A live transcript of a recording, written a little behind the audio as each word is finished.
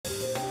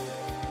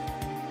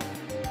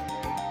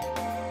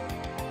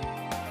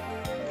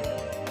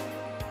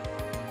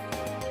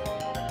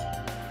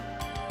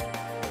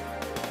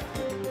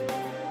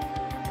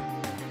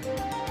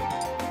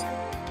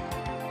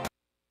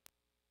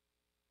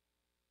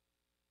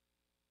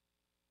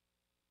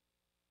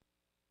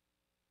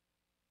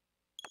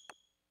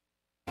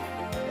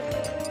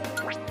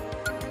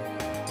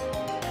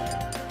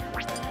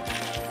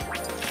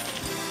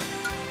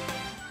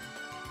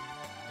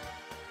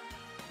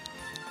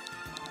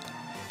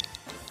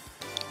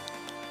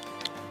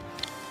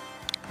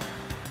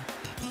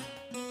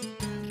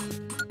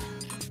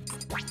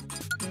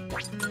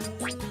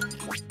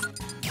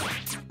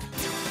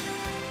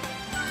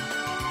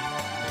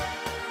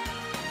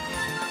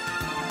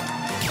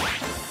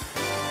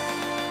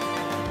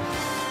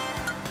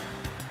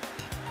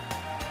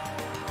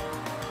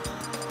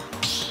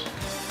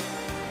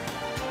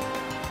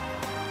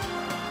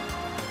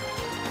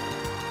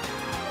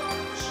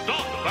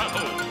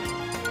battle.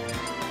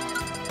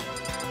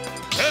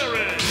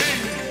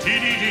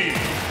 TDD.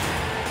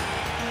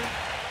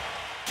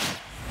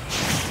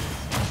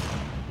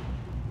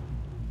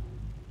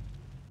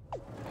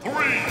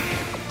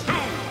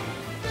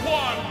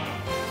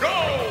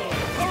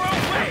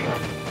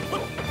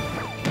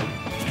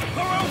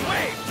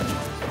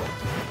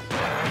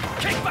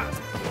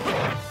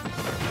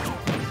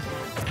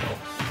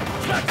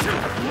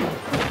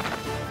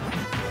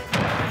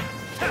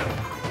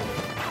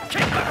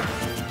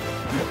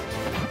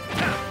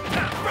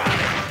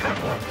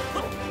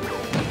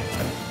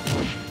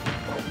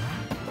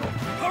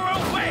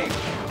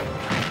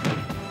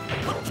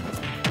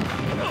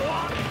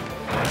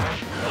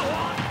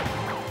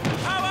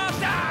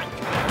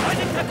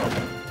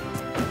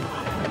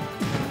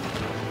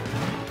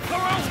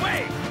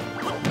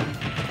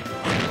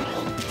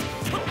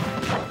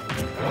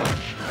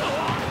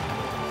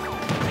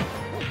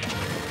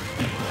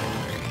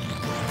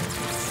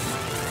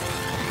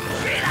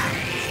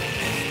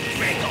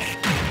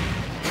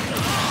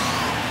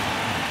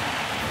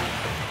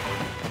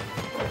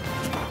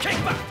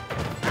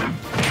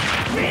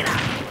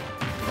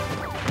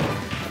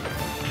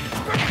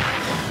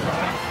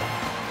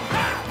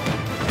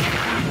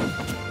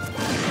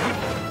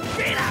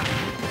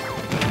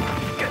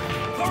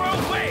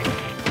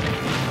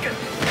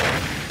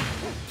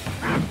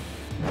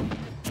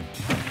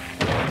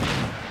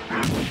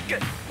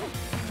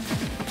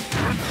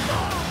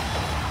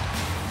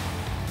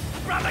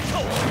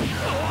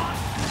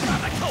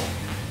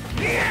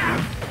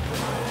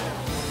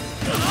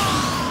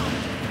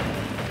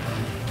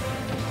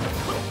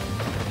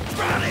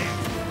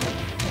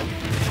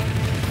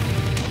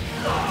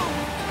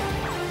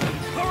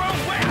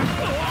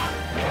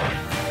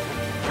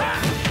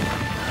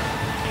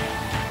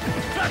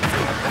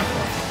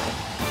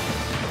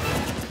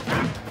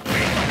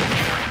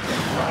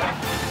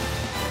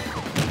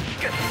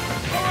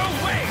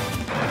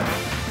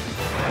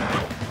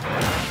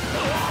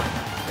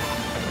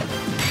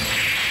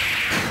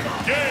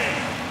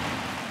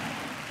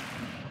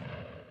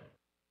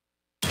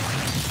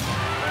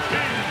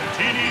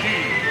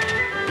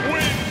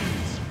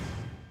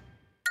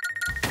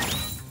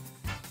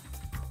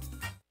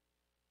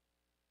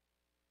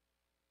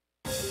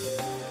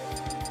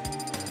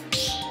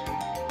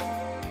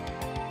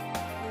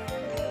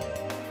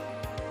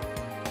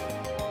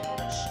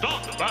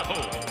 Start the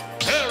battle.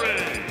 Harry,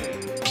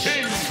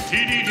 King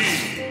TDD.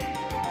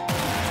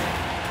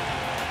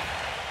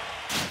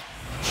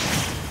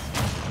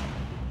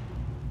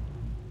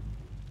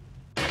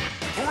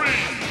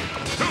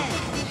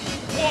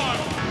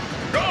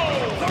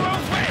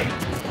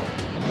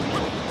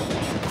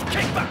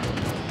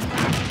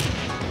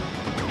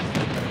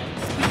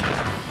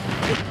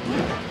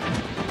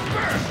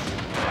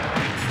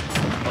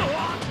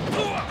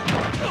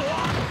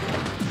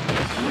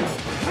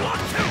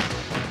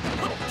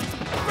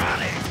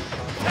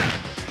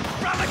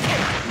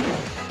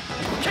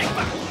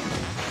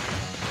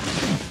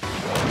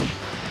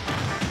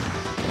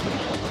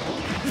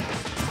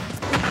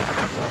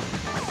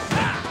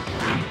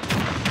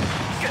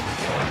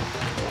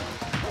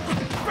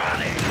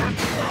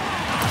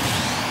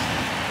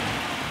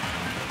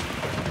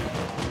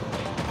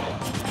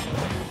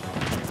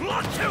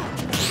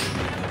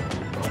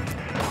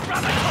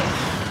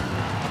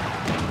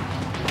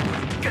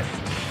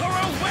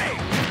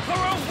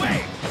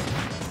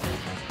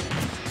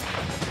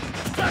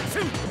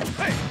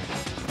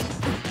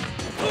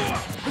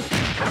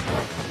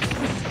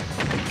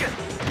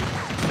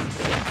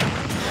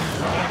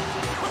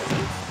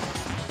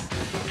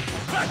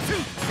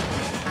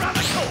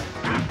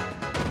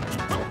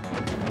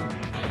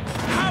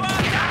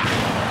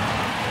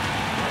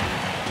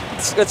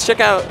 Let's check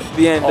out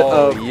the end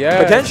of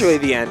potentially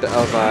the end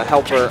of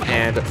HelpR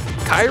and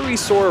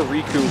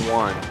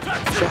KairiSoraRiku1.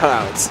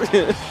 Shoutouts.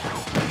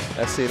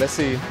 Let's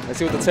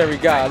see what the Terry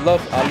got.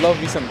 I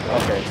love me some.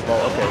 Okay,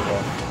 well.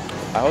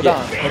 Hold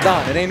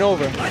on. It ain't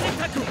over.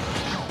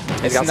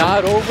 It's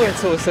not over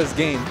until it says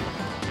game.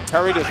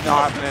 Terry does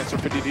not have an answer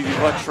for DDD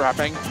leg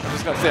strapping. I'm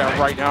just gonna say it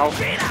right now.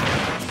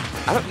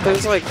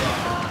 There's like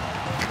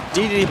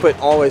DDD put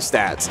all his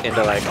stats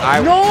into like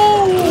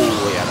No!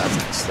 Ooh, yeah, that's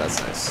nice. That's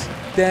nice.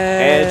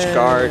 Damn. Edge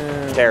guard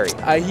Terry.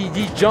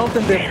 He jumped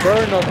and then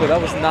burn up, but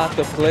that was not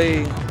the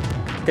play.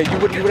 Okay, you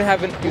didn't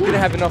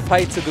have enough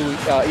height to do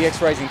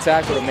EX rising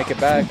tackle to make it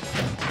back.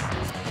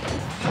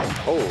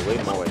 Holy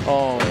moly!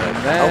 Oh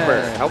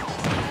man!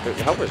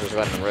 HelpR's just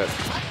letting him rip.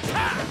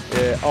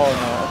 Yeah. Oh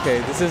no. Okay,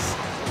 this is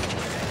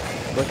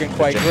looking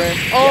quite grim.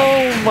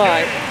 Oh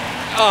my!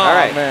 Oh, all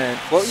right, man.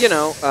 Well, you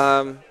know,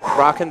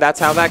 Rockin', that's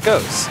how that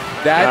goes.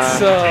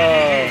 That's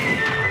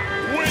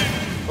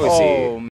let me see.